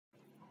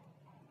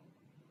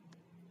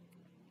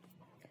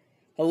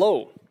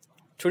Hello,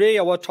 today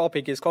our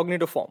topic is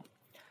Cognito Form.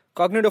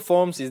 Cognito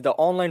Forms is the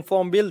online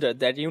form builder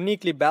that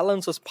uniquely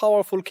balances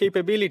powerful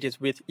capabilities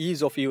with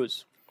ease of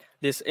use.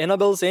 This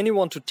enables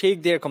anyone to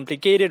take their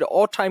complicated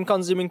or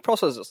time-consuming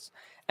processes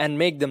and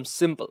make them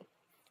simple.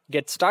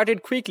 Get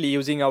started quickly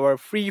using our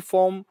free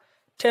form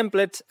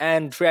templates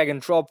and drag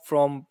and drop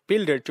from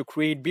Builder to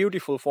create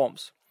beautiful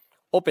forms.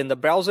 Open the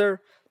browser,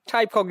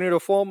 type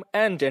Cognito Form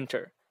and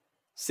enter.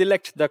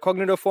 Select the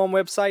Cognito Form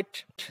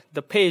website,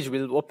 the page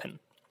will open.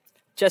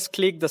 Just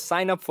click the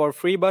sign up for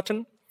free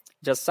button.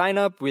 Just sign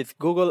up with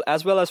Google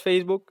as well as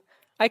Facebook.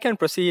 I can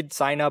proceed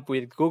sign up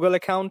with Google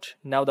account.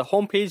 Now the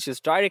home page is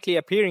directly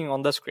appearing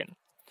on the screen.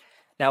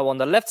 Now on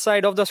the left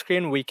side of the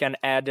screen we can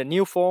add a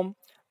new form,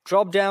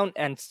 drop down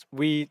and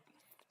we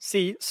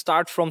see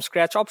start from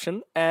scratch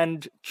option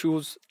and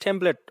choose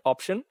template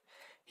option.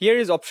 Here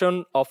is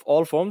option of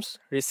all forms,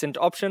 recent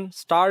option,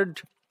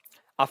 start.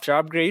 After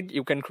upgrade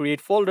you can create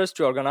folders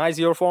to organize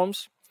your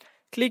forms.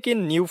 Click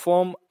in new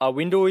form, a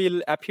window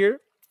will appear.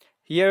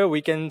 Here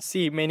we can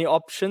see many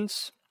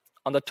options.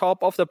 On the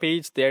top of the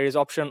page there is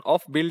option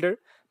of builder,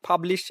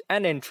 publish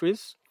and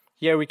entries.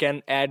 Here we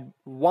can add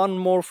one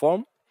more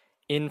form.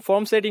 In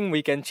form setting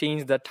we can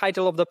change the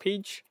title of the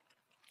page.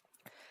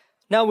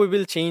 Now we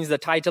will change the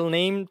title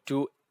name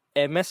to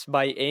MS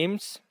by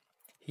Ames.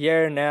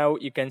 Here now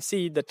you can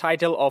see the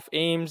title of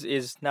Ames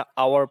is now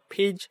our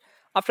page.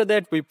 After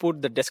that we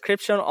put the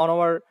description on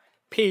our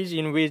page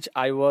in which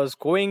I was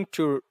going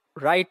to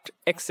write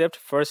except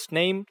first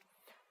name.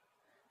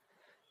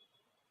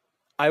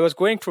 I was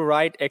going to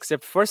write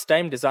except first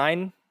time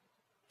design.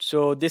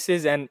 So this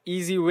is an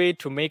easy way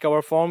to make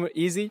our form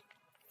easy.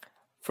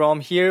 From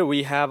here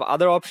we have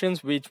other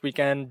options which we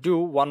can do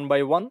one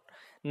by one.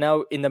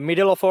 Now in the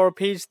middle of our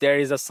page there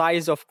is a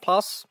size of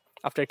plus.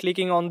 After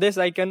clicking on this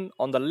icon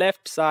on the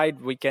left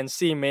side we can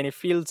see many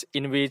fields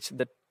in which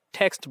the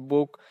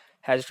textbook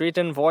has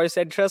written voice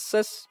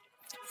addresses,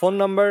 phone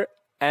number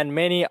and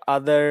many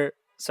other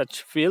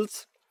such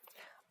fields.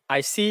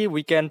 I see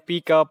we can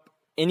pick up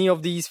any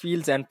of these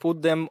fields and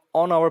put them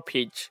on our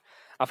page.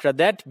 After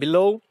that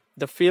below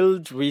the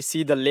field we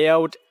see the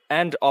layout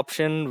and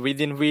option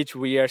within which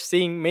we are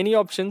seeing many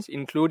options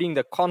including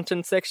the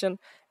content section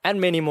and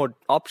many more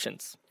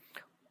options.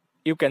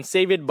 You can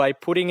save it by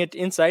putting it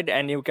inside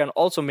and you can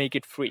also make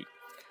it free.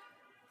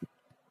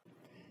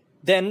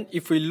 Then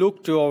if we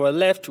look to our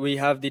left we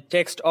have the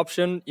text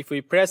option. If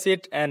we press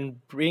it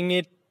and bring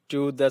it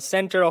to the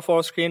center of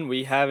our screen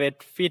we have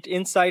it fit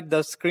inside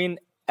the screen.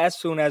 As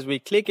soon as we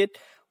click it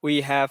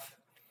we have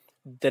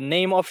the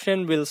name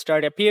option will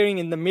start appearing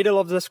in the middle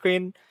of the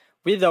screen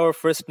with our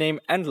first name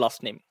and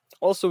last name.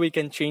 Also we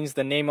can change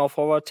the name of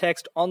our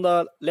text on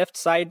the left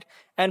side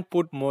and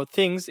put more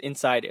things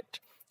inside it.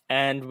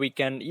 And we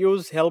can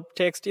use help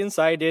text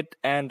inside it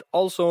and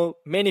also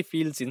many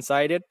fields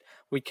inside it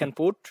we can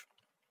put.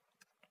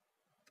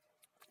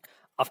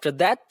 After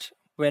that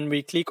when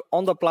we click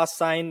on the plus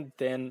sign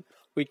then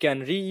we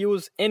can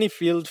reuse any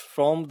field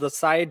from the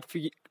side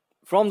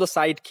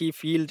key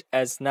field,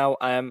 as now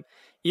I am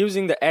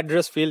using the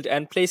address field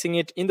and placing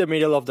it in the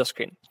middle of the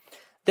screen.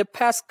 The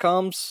path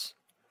comes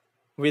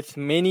with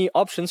many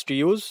options to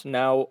use.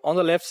 Now on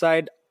the left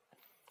side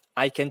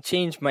I can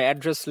change my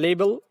address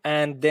label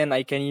and then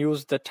I can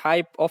use the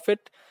type of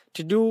it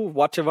to do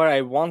whatever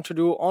I want to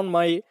do on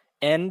my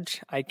end.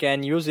 I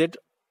can use it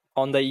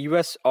on the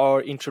US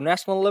or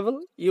international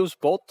level, use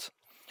both.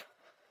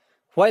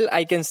 While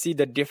I can see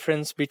the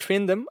difference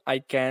between them, I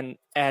can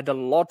add a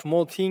lot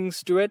more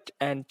things to it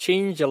and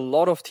change a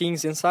lot of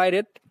things inside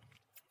it.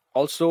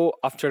 Also,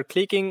 after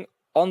clicking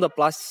on the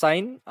plus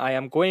sign, I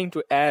am going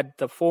to add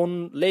the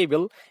phone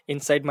label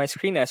inside my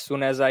screen. As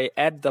soon as I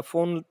add the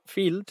phone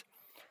field,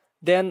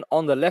 then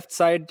on the left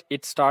side,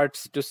 it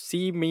starts to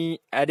see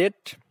me add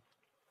it.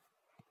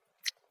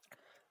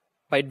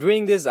 By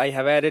doing this, I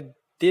have added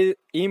the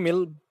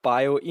email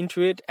bio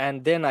into it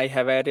and then I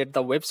have added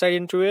the website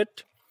into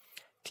it.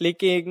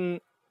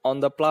 Clicking on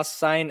the plus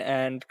sign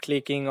and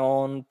clicking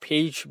on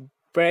page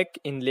break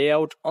in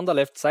layout on the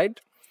left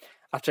side.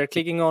 After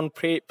clicking on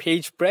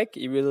page break,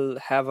 you will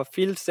have a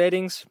field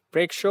settings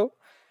break show.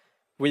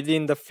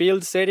 Within the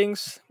field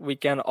settings, we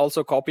can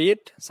also copy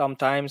it,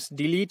 sometimes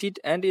delete it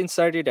and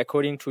insert it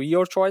according to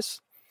your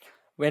choice.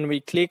 When we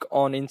click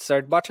on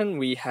insert button,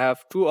 we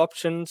have two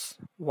options,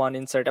 one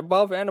insert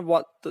above and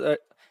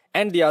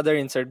the other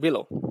insert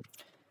below.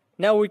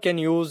 Now we can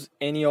use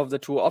any of the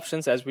two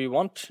options as we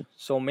want.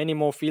 So many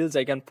more fields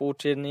I can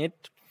put in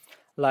it.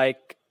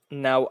 Like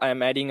now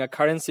I'm adding a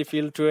currency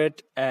field to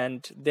it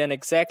and then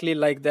exactly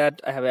like that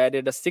I have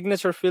added a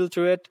signature field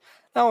to it.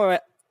 Now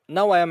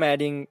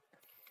I'm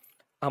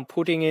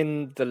putting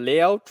in the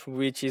layout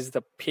which is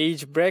the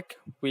page break,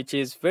 which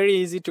is very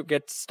easy to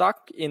get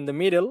stuck in the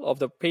middle of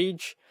the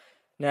page.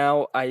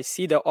 Now I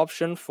see the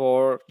option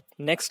for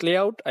next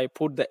layout. I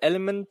put the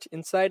element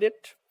inside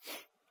it.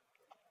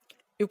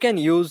 You can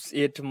use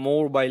it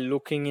more by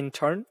looking in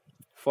turn.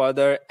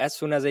 Further, as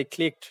soon as I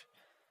clicked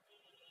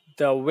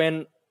the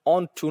when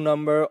on to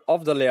number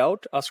of the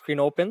layout, a screen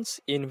opens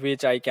in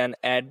which I can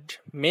add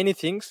many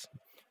things.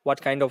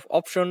 what kind of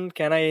option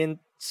can I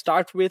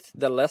start with,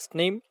 the last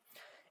name.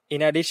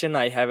 In addition,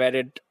 I have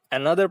added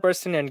another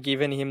person and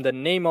given him the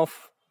name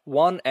of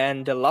one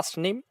and the last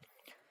name.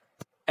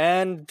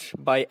 And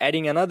by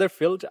adding another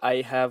field,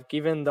 I have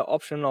given the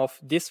option of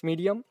this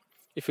medium.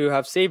 If you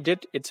have saved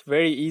it, it's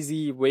very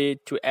easy way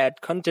to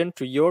add content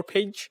to your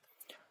page.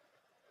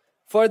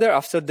 Further,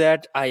 after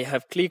that, I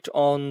have clicked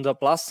on the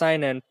plus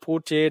sign and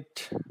put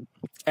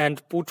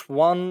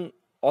one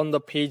on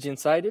the page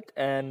inside it,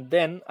 and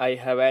then I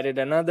have added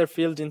another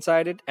field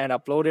inside it and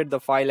uploaded the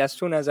file as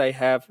soon as I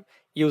have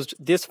used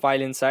this file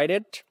inside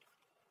it.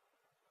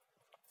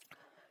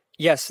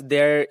 Yes,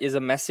 there is a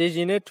message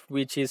in it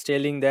which is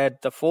telling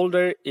that the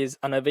folder is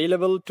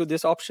unavailable to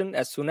this option.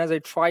 As soon as I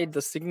tried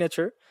the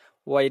signature,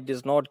 why it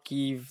does not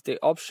give the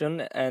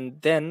option,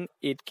 and then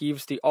it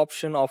gives the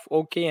option of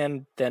OK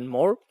and then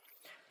more.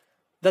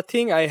 The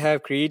thing I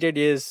have created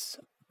is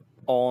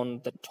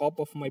on the top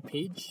of my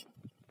page.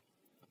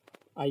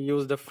 I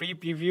use the free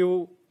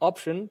preview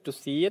option to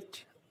see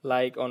it.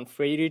 Like on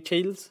Fairy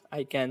Tales,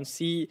 I can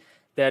see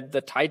that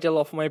the title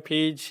of my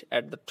page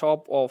at the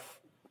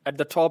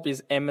top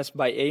is MS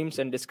by Ames,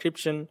 and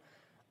description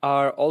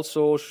are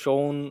also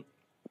shown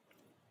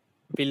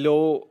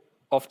below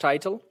of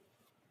title.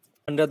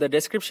 Under the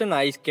description,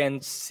 I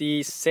can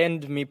see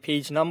send me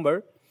page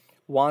number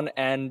 1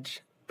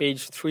 and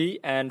page 3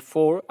 and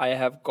 4. I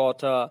have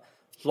got a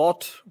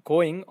lot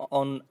going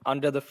on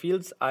under the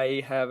fields.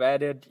 I have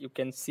added, you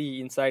can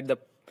see inside the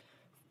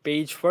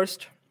page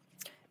first,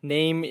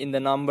 name in the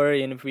number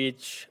in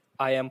which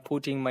I am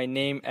putting my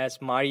name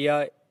as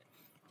Maria.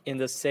 In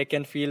the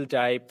second field,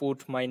 I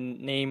put my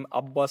name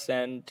Abbas,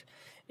 and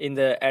in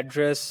the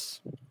address,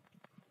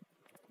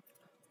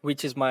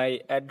 which is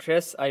my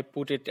address, I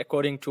put it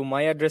according to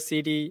my address,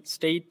 city,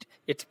 state,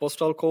 its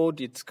postal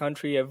code, its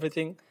country,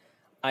 everything.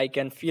 I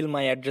can fill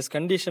my address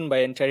condition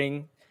by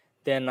entering.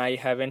 Then I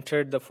have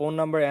entered the phone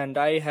number and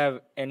I have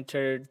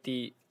entered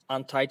the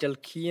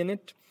untitled key in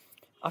it.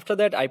 After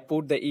that, I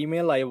put the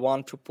email I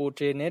want to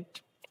put in it.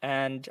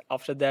 And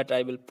after that,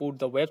 I will put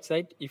the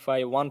website. If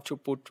I want to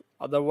put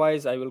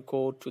otherwise, I will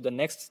go to the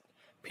next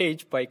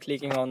page by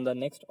clicking on the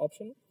next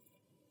option.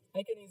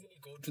 I can easily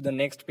go to the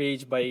next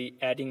page by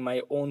adding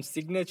my own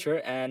signature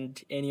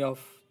and any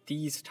of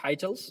these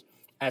titles.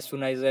 As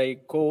soon as I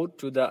go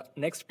to the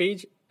next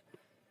page,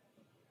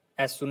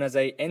 as soon as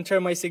I enter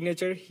my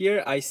signature,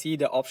 here I see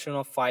the option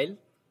of file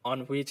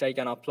on which I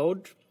can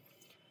upload.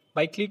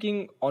 By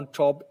clicking on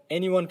top,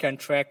 anyone can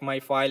track my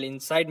file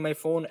inside my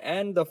phone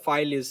and the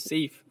file is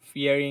safe,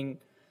 fearing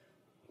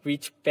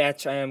which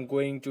patch I am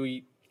going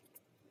to.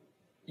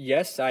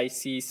 Yes, I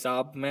see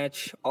sub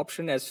match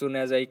option as soon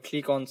as I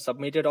click on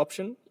submitted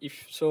option.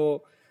 If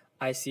so,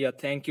 I see a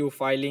thank you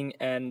filing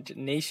and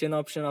nation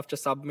option after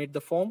submit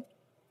the form.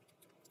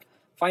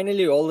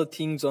 Finally, all the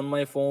things on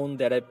my phone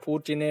that I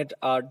put in it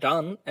are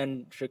done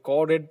and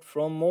recorded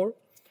from more.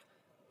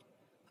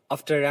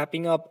 After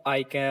wrapping up,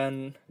 I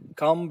can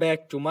come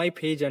back to my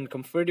page and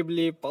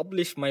comfortably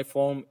publish my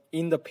form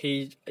in the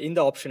page in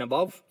the option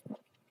above.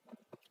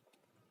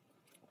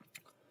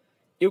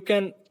 You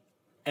can,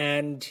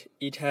 and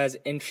it has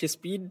entry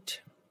speed.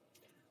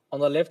 On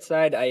the left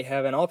side, I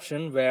have an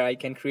option where I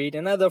can create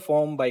another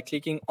form by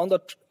clicking on the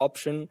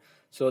option.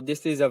 So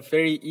this is a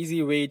very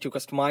easy way to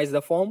customize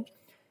the form.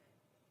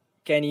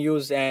 Can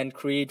use and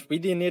create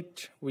within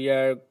it. We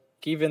are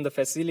given the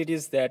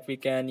facilities that we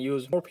can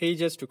use more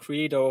pages to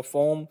create our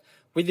form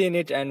within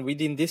it, and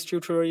within this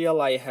tutorial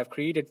I have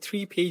created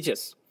 3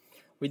 pages.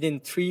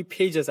 Within 3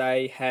 pages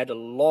I had a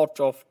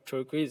lot of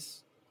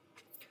turquoise.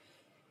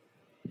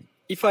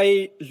 If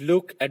I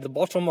look at the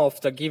bottom of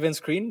the given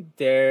screen,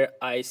 there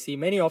I see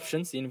many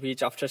options in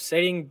which after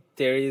setting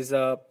there is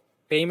a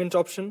payment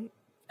option.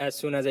 As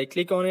soon as I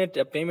click on it,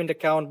 a payment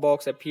account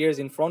box appears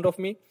in front of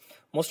me.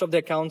 Most of the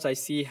accounts I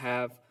see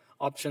have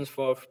options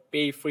for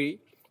pay free,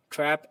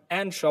 Trap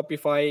and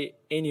Shopify.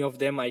 Any of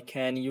them I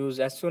can use.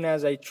 As soon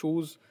as I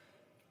close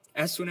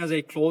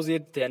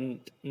it, then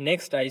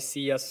next I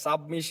see a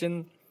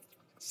submission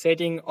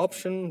setting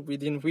option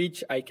within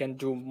which I can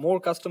do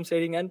more custom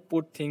setting and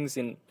put things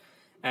in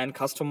and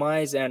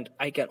customize, and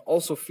I can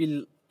also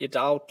fill it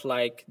out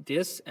like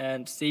this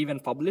and save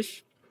and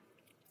publish.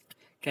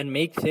 Can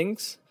make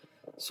things.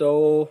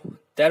 So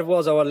that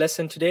was our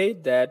lesson today,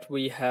 that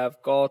we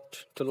have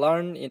got to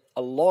learn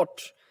a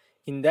lot.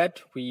 In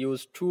that we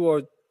use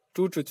 2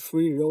 to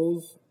 3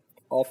 rows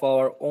of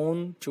our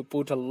own to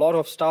put a lot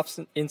of stuff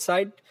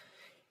inside.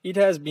 It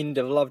has been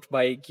developed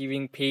by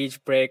giving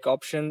page break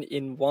option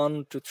in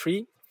 1 to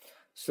 3.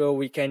 So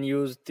we can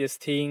use this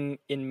thing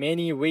in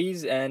many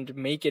ways and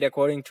make it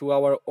according to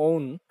our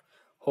own,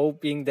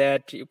 hoping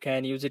that you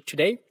can use it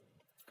today.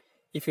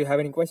 If you have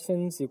any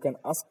questions, you can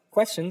ask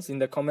questions in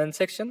the comment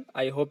section.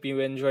 I hope you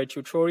enjoyed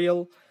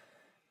tutorial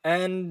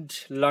and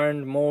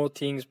learned more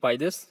things by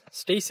this.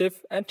 Stay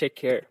safe and take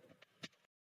care.